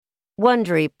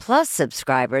Wondery Plus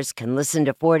subscribers can listen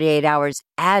to 48 Hours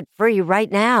ad-free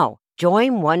right now.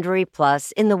 Join Wondery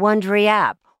Plus in the Wondery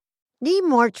app. Need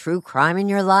more true crime in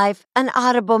your life? An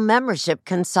Audible membership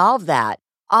can solve that.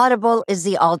 Audible is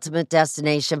the ultimate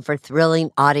destination for thrilling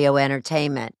audio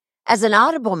entertainment. As an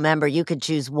Audible member, you can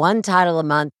choose one title a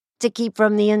month to keep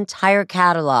from the entire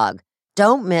catalog.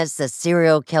 Don't miss The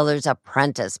Serial Killer's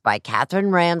Apprentice by Katherine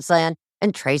Ramsland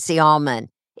and Tracy Ullman.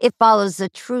 It follows the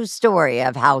true story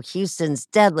of how Houston's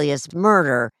deadliest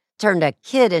murder turned a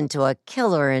kid into a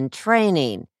killer in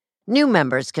training. New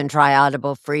members can try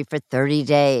Audible free for 30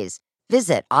 days.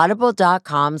 Visit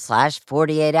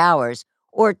audible.com/48 hours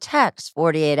or text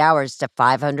 48 hours to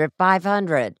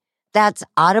 500-500. That's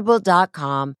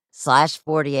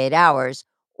audible.com/48 hours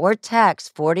or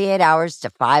text 48 hours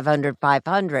to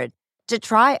 500-500 to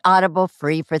try Audible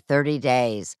free for 30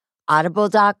 days.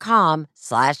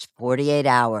 Audible.com/48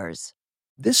 hours.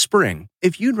 This spring,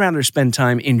 if you'd rather spend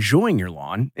time enjoying your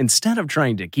lawn instead of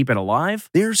trying to keep it alive,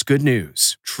 there's good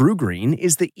news. True Green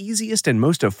is the easiest and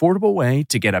most affordable way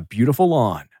to get a beautiful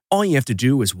lawn. All you have to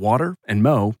do is water and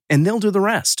mow, and they'll do the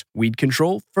rest. Weed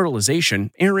control,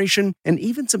 fertilization, aeration, and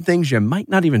even some things you might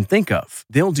not even think of.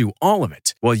 They'll do all of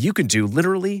it, while you can do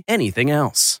literally anything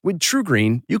else. With True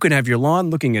Green, you can have your lawn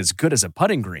looking as good as a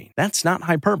putting green. That's not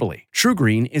hyperbole. True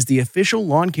Green is the official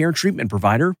lawn care treatment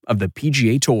provider of the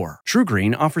PGA Tour. True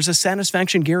Green offers a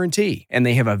satisfaction guarantee, and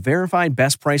they have a verified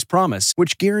best price promise,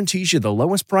 which guarantees you the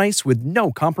lowest price with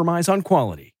no compromise on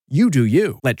quality. You do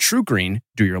you. Let True Green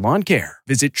do your lawn care.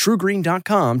 Visit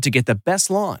TrueGreen.com to get the best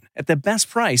lawn at the best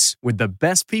price with the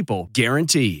best people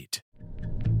guaranteed.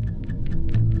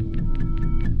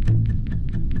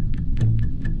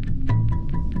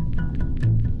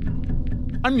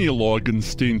 I'm Neil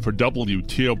Augenstein for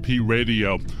WTOP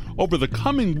Radio. Over the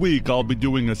coming week, I'll be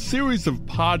doing a series of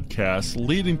podcasts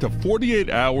leading to 48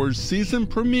 Hours season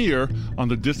premiere on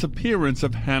the disappearance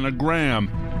of Hannah Graham.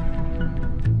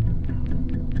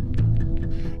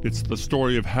 It's the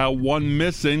story of how one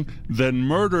missing, then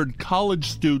murdered college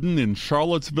student in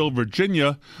Charlottesville,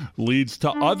 Virginia, leads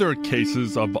to other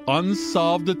cases of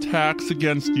unsolved attacks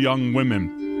against young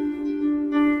women.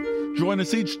 Join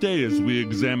us each day as we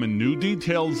examine new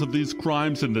details of these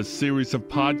crimes in this series of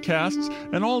podcasts,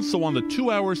 and also on the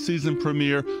 2-hour season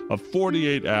premiere of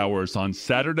 48 Hours on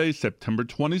Saturday, September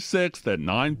 26th at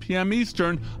 9 p.m.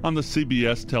 Eastern on the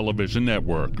CBS television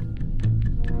network.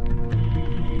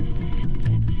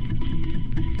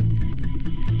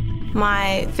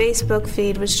 My Facebook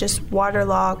feed was just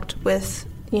waterlogged with,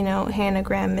 Hannah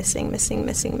Graham missing.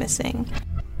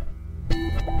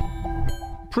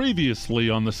 Previously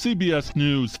on the CBS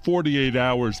News 48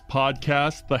 Hours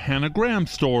podcast, The Hannah Graham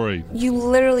Story. You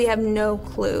literally have no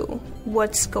clue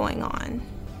what's going on.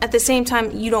 At the same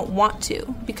time, you don't want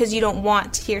to, because you don't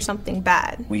want to hear something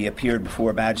bad. We appeared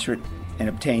before a magistrate and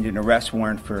obtained an arrest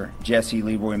warrant for Jesse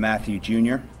Leroy Matthew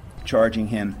Jr., charging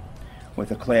him with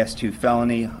a Class 2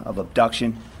 felony of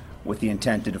abduction with the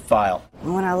intent to defile.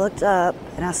 When I looked up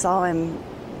and I saw him,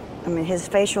 his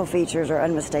facial features are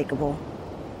unmistakable.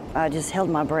 I just held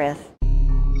my breath.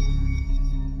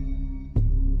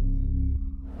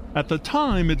 At the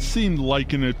time, it seemed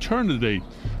like an eternity,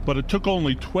 but it took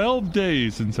only 12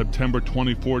 days in September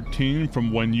 2014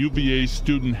 from when UVA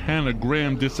student Hannah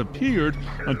Graham disappeared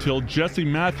until Jesse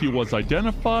Matthew was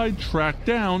identified, tracked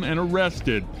down, and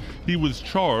arrested. He was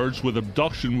charged with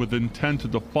abduction with intent to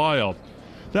defile.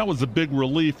 That was a big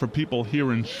relief for people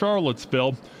here in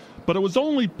Charlottesville, but it was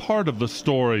only part of the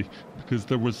story because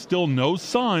there was still no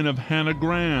sign of Hannah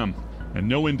Graham and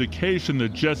no indication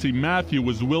that Jesse Matthew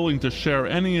was willing to share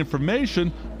any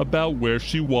information about where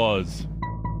she was.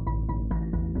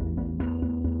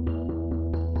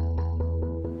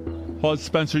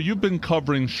 Spencer, you've been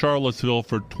covering Charlottesville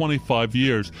for 25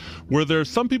 years. Were there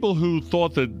some people who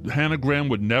thought that Hannah Graham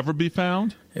would never be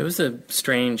found? It was a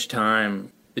strange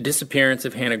time. The disappearance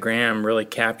of Hannah Graham really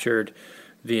captured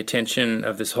the attention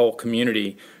of this whole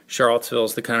community. Charlottesville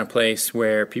is the kind of place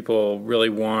where people really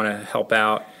want to help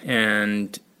out,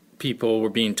 and people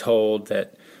were being told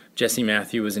that Jesse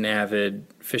Matthew was an avid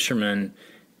fisherman,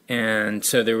 and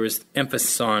so there was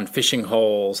emphasis on fishing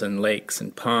holes and lakes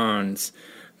and ponds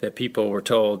that people were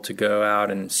told to go out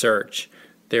and search.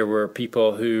 There were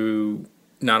people who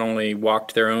not only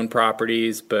walked their own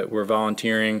properties, but were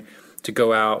volunteering to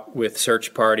go out with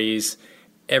search parties.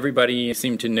 Everybody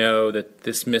seemed to know that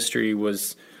this mystery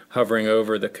was hovering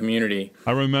over the community.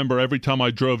 I remember every time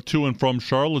I drove to and from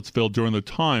Charlottesville during the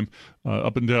time,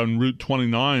 up and down Route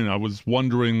 29, I was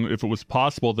wondering if it was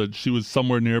possible that she was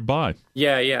somewhere nearby.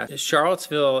 Yeah.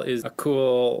 Charlottesville is a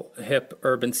cool, hip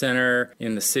urban center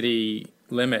in the city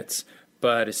limits,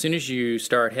 But as soon as you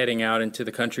start heading out into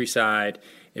the countryside,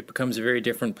 it becomes a very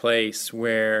different place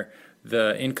where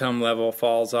the income level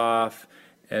falls off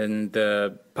and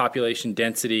the population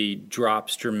density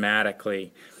drops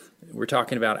dramatically. We're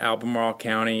talking about Albemarle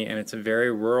County, and it's a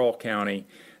very rural county.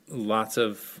 Lots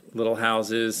of little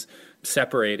houses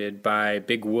separated by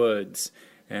big woods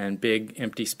and big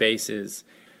empty spaces.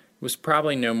 It was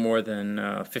probably no more than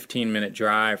a 15-minute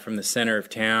drive from the center of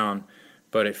town,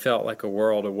 but it felt like a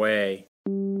world away.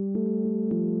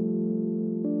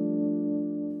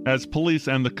 As police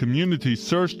and the community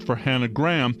searched for Hannah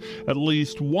Graham, at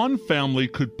least one family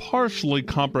could partially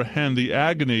comprehend the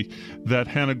agony that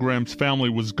Hannah Graham's family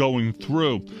was going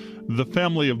through. The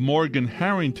family of Morgan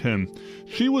Harrington.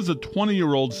 She was a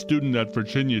 20-year-old student at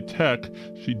Virginia Tech.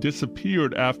 She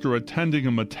disappeared after attending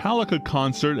a Metallica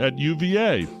concert at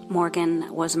UVA.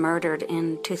 Morgan was murdered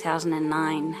in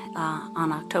 2009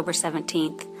 on October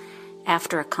 17th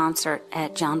after a concert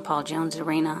at John Paul Jones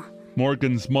Arena.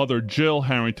 Morgan's mother, Jill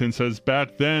Harrington, says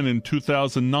back then in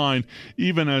 2009,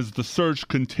 even as the search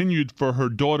continued for her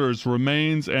daughter's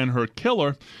remains and her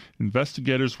killer,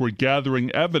 investigators were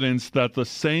gathering evidence that the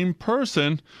same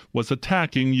person was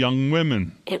attacking young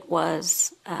women. It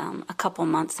was a couple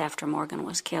months after Morgan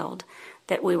was killed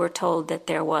that we were told that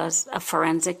there was a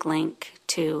forensic link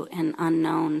to an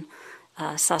unknown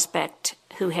suspect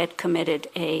who had committed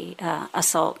a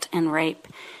assault and rape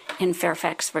in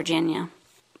Fairfax, Virginia.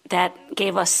 That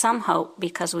gave us some hope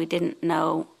because we didn't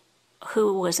know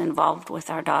who was involved with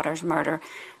our daughter's murder,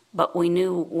 but we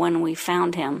knew when we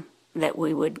found him that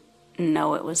we would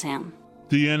know it was him.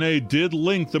 DNA did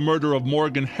link the murder of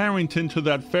Morgan Harrington to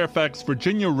that Fairfax,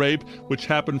 Virginia rape, which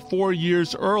happened 4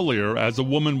 years earlier as a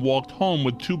woman walked home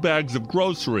with 2 bags of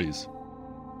groceries.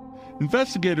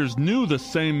 Investigators knew the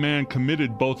same man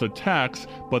committed both attacks,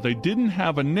 but they didn't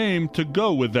have a name to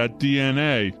go with that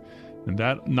DNA. And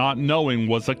that not knowing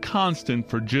was a constant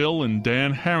for Jill and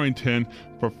Dan Harrington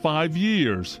for 5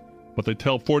 years. But they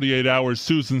tell 48 Hours'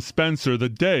 Susan Spencer the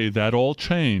day that all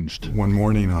changed. One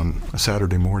morning, on a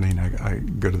Saturday morning, I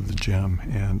go to the gym,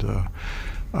 and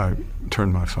I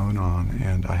turned my phone on,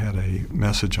 and I had a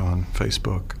message on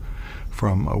Facebook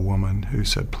from a woman who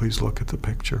said, please look at the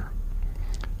picture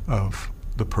of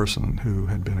the person who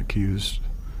had been accused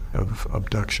of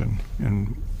abduction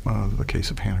in the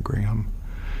case of Hannah Graham.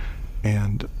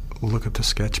 And look at the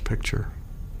sketch picture.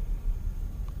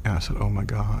 And I said, oh my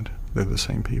God, they're the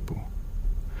same people.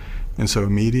 And so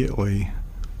immediately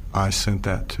I sent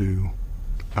that to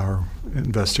our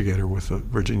investigator with the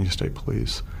Virginia State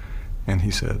Police, and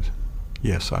he said,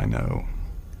 yes, I know.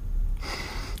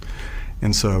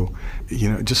 And so,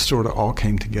 it just sort of all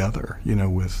came together,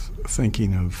 with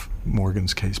thinking of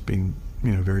Morgan's case being,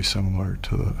 very similar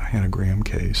to the Hannah Graham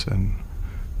case, and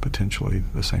potentially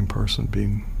the same person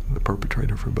being the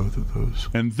perpetrator for both of those.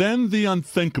 And then the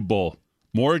unthinkable.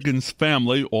 Morgan's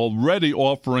family, already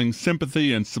offering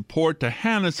sympathy and support to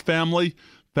Hannah's family,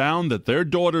 found that their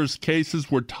daughter's cases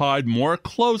were tied more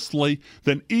closely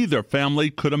than either family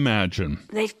could imagine.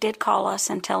 They did call us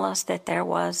and tell us that there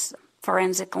was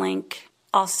forensic link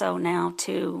also now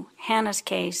to Hannah's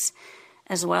case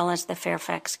as well as the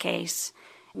Fairfax case.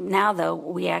 Now, though,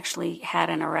 we actually had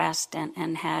an arrest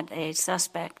and had a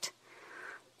suspect.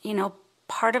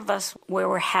 Part of us, we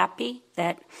were happy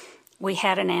that we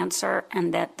had an answer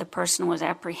and that the person was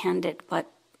apprehended,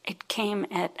 but it came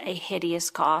at a hideous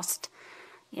cost.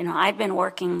 We have been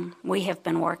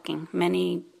working,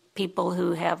 many people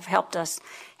who have helped us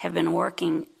have been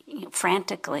working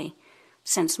frantically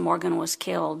since Morgan was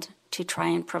killed to try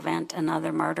and prevent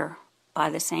another murder by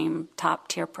the same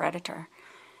top-tier predator.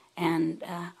 And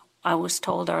I was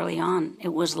told early on it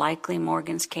was likely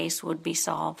Morgan's case would be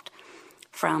solved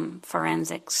from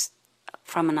forensics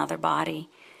from another body.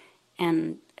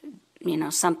 And,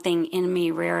 something in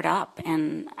me reared up,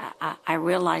 and I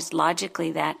realized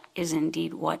logically that is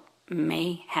indeed what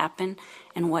may happen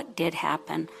and what did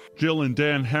happen. Jill and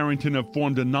Dan Harrington have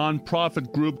formed a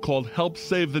nonprofit group called Help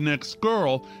Save the Next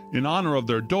Girl in honor of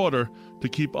their daughter to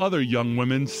keep other young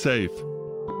women safe.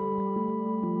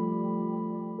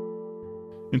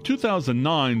 In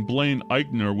 2009, Blaine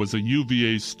Eichner was a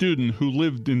UVA student who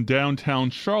lived in downtown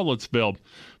Charlottesville.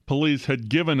 Police had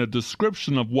given a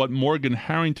description of what Morgan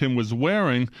Harrington was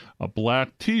wearing, a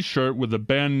black T-shirt with a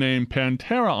band name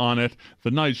Pantera on it,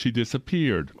 the night she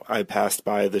disappeared. I passed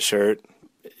by the shirt.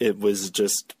 It was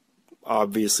just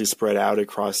obviously spread out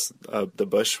across the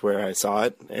bush where I saw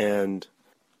it. And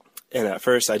at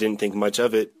first I didn't think much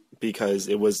of it because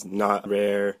it was not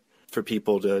rare for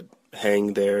people to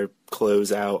hang their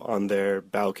clothes out on their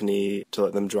balcony to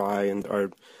let them dry, and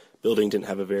our building didn't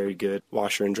have a very good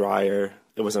washer and dryer.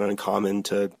 it wasn't uncommon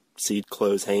to see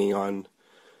clothes hanging on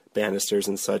banisters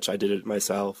and such. I did it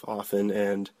myself often,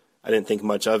 and I didn't think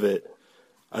much of it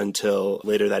until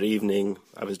later that evening.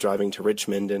 I was driving to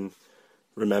Richmond and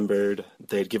remembered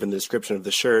they had given the description of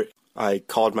the shirt. I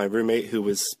called my roommate, who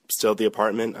was still at the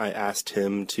apartment. I asked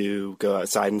him to go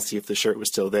outside and see if the shirt was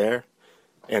still there,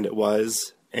 and it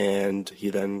was, and he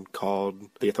then called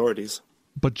the authorities.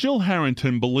 But Jill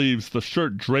Harrington believes the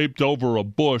shirt draped over a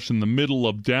bush in the middle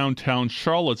of downtown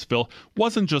Charlottesville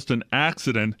wasn't just an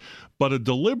accident, but a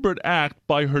deliberate act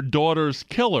by her daughter's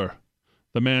killer.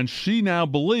 The man she now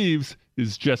believes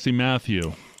is Jesse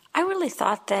Matthew. I really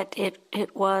thought that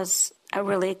it was a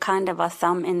really kind of a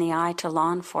thumb in the eye to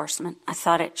law enforcement. I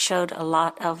thought it showed a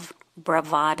lot of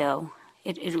bravado.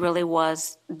 It really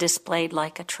was displayed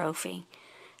like a trophy.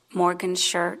 Morgan's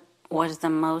shirt was the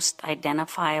most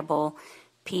identifiable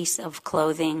piece of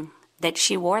clothing that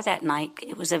she wore that night.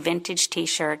 It was a vintage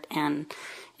T-shirt, and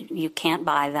you can't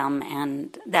buy them,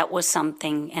 and that was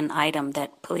something, an item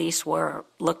that police were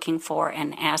looking for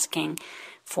and asking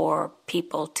for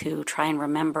people to try and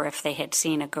remember if they had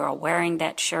seen a girl wearing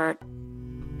that shirt.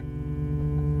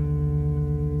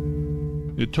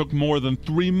 It took more than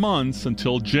 3 months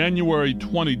until January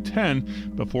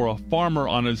 2010 before a farmer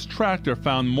on his tractor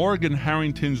found Morgan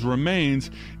Harrington's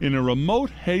remains in a remote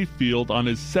hayfield on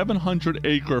his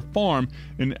 700-acre farm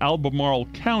in Albemarle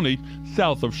County,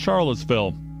 south of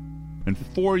Charlottesville. And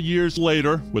 4 years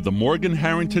later, with the Morgan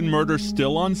Harrington murder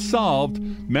still unsolved,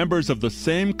 members of the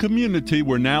same community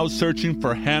were now searching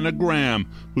for Hannah Graham,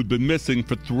 who'd been missing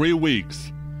for 3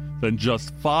 weeks. Then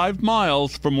just 5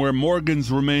 miles from where Morgan's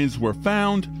remains were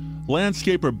found,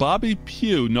 landscaper Bobby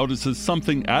Pugh notices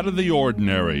something out of the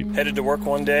ordinary. Headed to work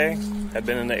one day, had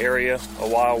been in the area a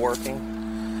while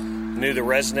working. Knew the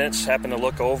residents, happened to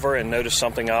look over and noticed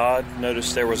something odd.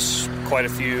 Noticed there was quite a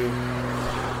few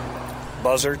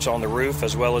buzzards on the roof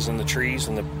as well as in the trees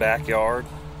in the backyard.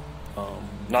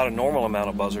 Not a normal amount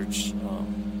of buzzards,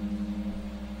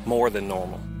 more than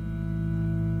normal.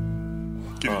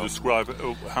 Can you describe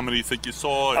how many you think you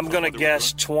saw? I'm going to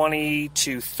guess 20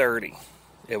 to 30.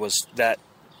 It was that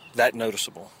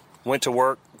noticeable. Went to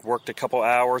work, worked a couple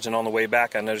hours, and on the way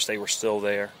back I noticed they were still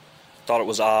there. Thought it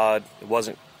was odd. It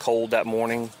wasn't cold that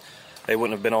morning. They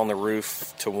wouldn't have been on the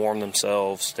roof to warm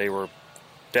themselves. They were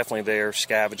definitely there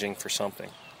scavenging for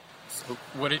something. So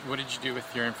what did you do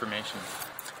with your information?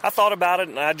 I thought about it,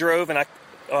 and I drove and I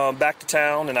back to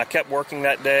town, and I kept working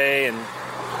that day. And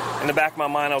in the back of my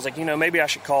mind, I was like, maybe I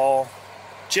should call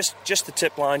just the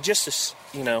tip line, just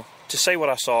to say what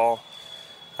I saw.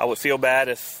 I would feel bad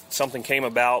if something came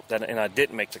about and I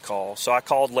didn't make the call. So I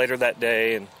called later that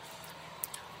day and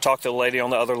talked to the lady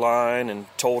on the other line and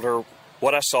told her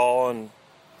what I saw. And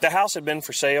the house had been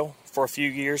for sale for a few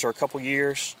years or a couple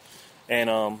years. And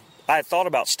I had thought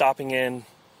about stopping in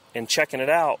and checking it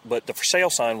out, but the for sale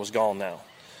sign was gone now.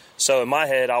 So in my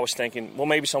head, I was thinking, well,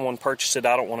 maybe someone purchased it.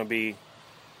 I don't want to be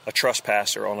a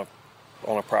trespasser on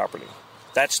a property.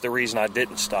 That's the reason I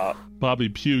didn't stop. Bobby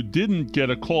Pugh didn't get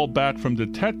a call back from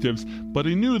detectives, but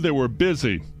he knew they were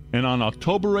busy. And on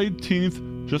October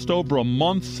 18th, just over a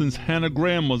month since Hannah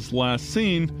Graham was last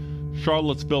seen,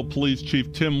 Charlottesville Police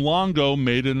Chief Tim Longo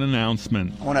made an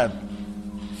announcement. I want to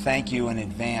thank you in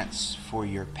advance for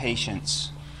your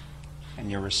patience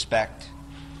and your respect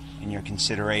and your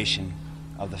consideration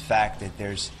of the fact that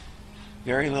there's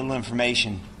very little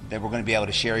information that we're going to be able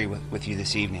to share with you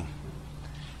this evening.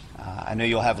 I know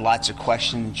you'll have lots of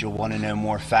questions. You'll want to know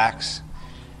more facts,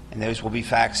 and those will be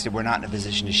facts that we're not in a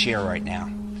position to share right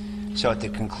now. So at the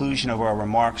conclusion of our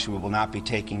remarks, we will not be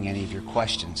taking any of your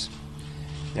questions.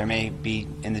 There may be,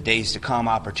 in the days to come,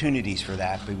 opportunities for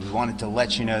that, but we wanted to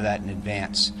let you know that in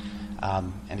advance.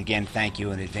 And again, thank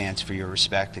you in advance for your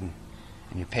respect and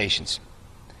your patience.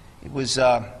 It was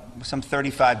some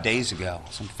 35 days ago,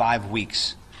 some 5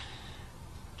 weeks,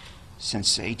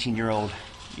 since 18-year-old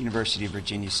University of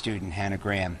Virginia student Hannah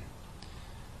Graham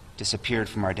disappeared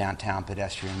from our downtown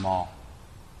pedestrian mall.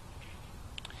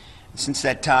 And since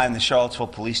that time, the Charlottesville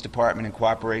Police Department, in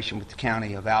cooperation with the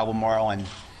County of Albemarle and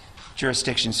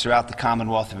jurisdictions throughout the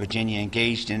Commonwealth of Virginia,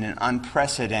 engaged in an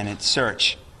unprecedented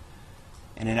search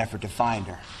in an effort to find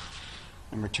her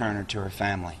and return her to her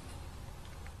family.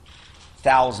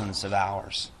 Thousands of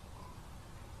hours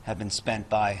have been spent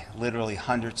by literally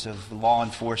hundreds of law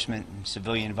enforcement and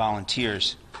civilian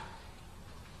volunteers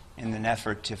in an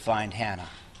effort to find Hannah.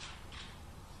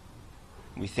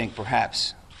 We think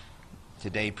perhaps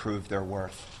today proved their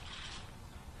worth.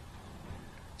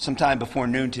 Sometime before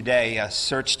noon today, a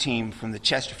search team from the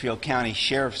Chesterfield County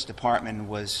Sheriff's Department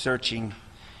was searching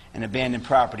an abandoned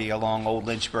property along Old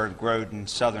Lynchburg Road in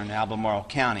southern Albemarle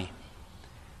County.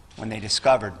 when they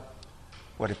discovered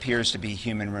what appears to be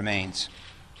human remains.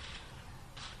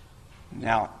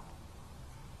 Now,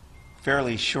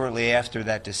 fairly shortly after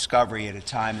that discovery, at a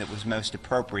time that was most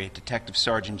appropriate, Detective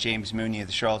Sergeant James Mooney of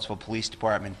the Charlottesville Police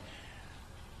Department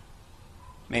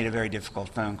made a very difficult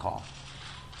phone call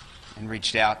and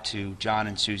reached out to John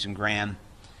and Susan Graham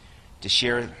to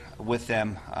share with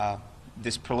them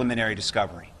this preliminary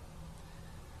discovery.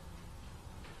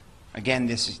 Again,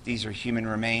 these are human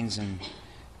remains, and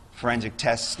forensic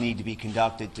tests need to be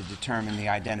conducted to determine the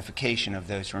identification of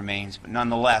those remains. But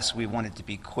nonetheless, we wanted to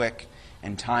be quick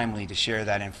and timely to share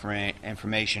that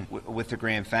information with the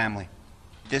Graham family.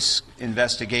 This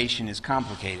investigation is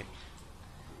complicated.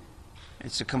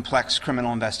 It's a complex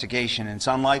criminal investigation, and it's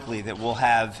unlikely that we'll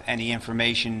have any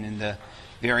information in the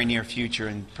very near future,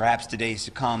 and perhaps the days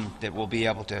to come, that we'll be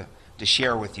able to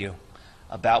share with you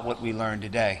about what we learned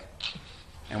today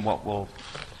and what we'll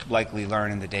likely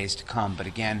learn in the days to come. But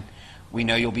again, we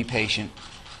know you'll be patient.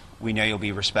 We know you'll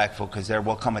be respectful, because there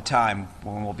will come a time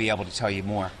when we'll be able to tell you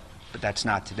more. But that's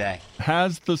not today.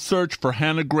 Has the search for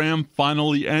Hannah Graham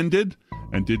finally ended?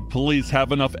 And did police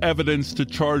have enough evidence to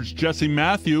charge Jesse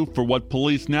Matthew for what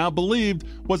police now believed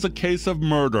was a case of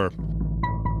murder?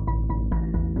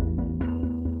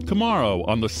 Tomorrow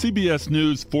on the CBS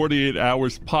News 48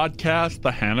 Hours podcast,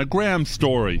 The Hannah Graham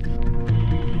Story.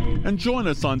 And join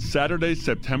us on Saturday,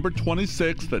 September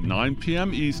 26th at 9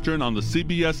 p.m. Eastern on the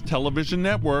CBS television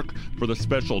network for the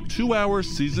special 2-hour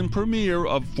season premiere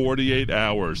of 48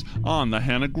 Hours on the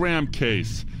Hannah Graham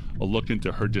case. A look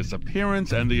into her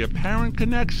disappearance and the apparent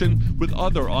connection with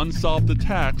other unsolved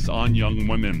attacks on young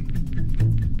women.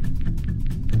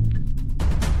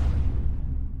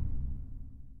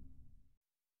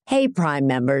 Hey, Prime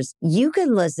members, you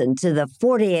can listen to the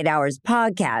 48 Hours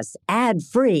podcast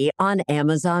ad-free on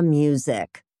Amazon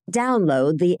Music.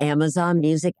 Download the Amazon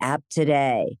Music app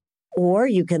today. Or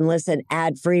you can listen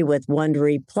ad-free with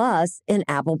Wondery Plus in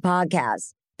Apple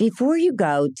Podcasts. Before you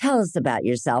go, tell us about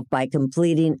yourself by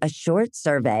completing a short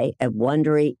survey at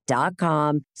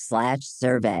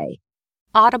Wondery.com/survey.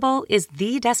 Audible is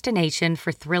the destination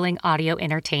for thrilling audio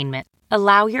entertainment.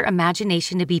 Allow your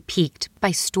imagination to be piqued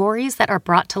by stories that are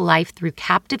brought to life through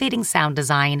captivating sound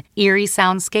design, eerie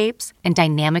soundscapes, and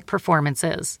dynamic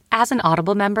performances. As an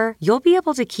Audible member, you'll be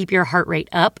able to keep your heart rate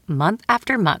up month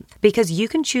after month because you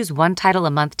can choose one title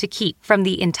a month to keep from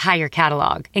the entire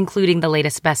catalog, including the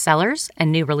latest bestsellers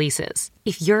and new releases.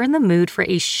 If you're in the mood for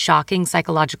a shocking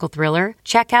psychological thriller,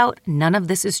 check out None of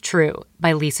This Is True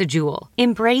by Lisa Jewell.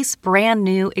 Embrace brand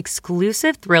new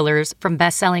exclusive thrillers from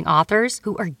best-selling authors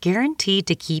who are guaranteed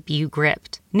to keep you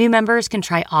gripped. New members can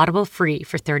try Audible free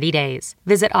for 30 days.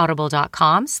 Visit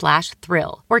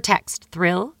audible.com/thrill or text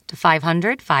thrill to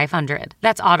 500-500.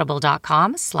 That's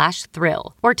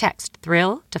audible.com/thrill or text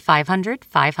thrill to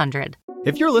 500-500.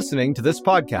 If you're listening to this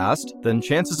podcast, then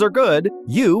chances are good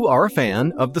you are a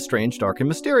fan of The Strange, Dark, and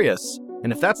Mysterious.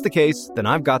 And if that's the case, then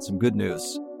I've got some good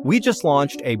news. We just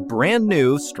launched a brand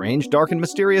new Strange, Dark, and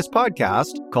Mysterious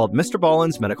podcast called Mr.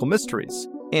 Ballen's Medical Mysteries.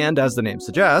 And as the name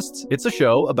suggests, it's a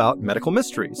show about medical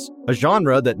mysteries, a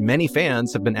genre that many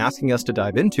fans have been asking us to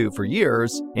dive into for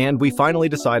years, and we finally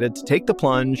decided to take the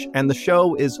plunge, and the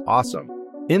show is awesome.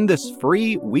 In this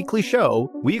free weekly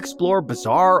show, we explore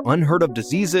bizarre, unheard-of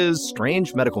diseases,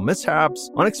 strange medical mishaps,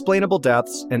 unexplainable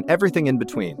deaths, and everything in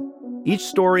between. Each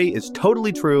story is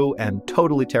totally true and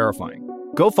totally terrifying.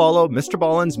 Go follow Mr.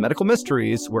 Ballen's Medical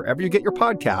Mysteries wherever you get your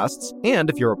podcasts, and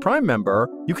if you're a Prime member,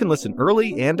 you can listen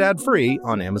early and ad-free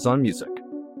on Amazon Music.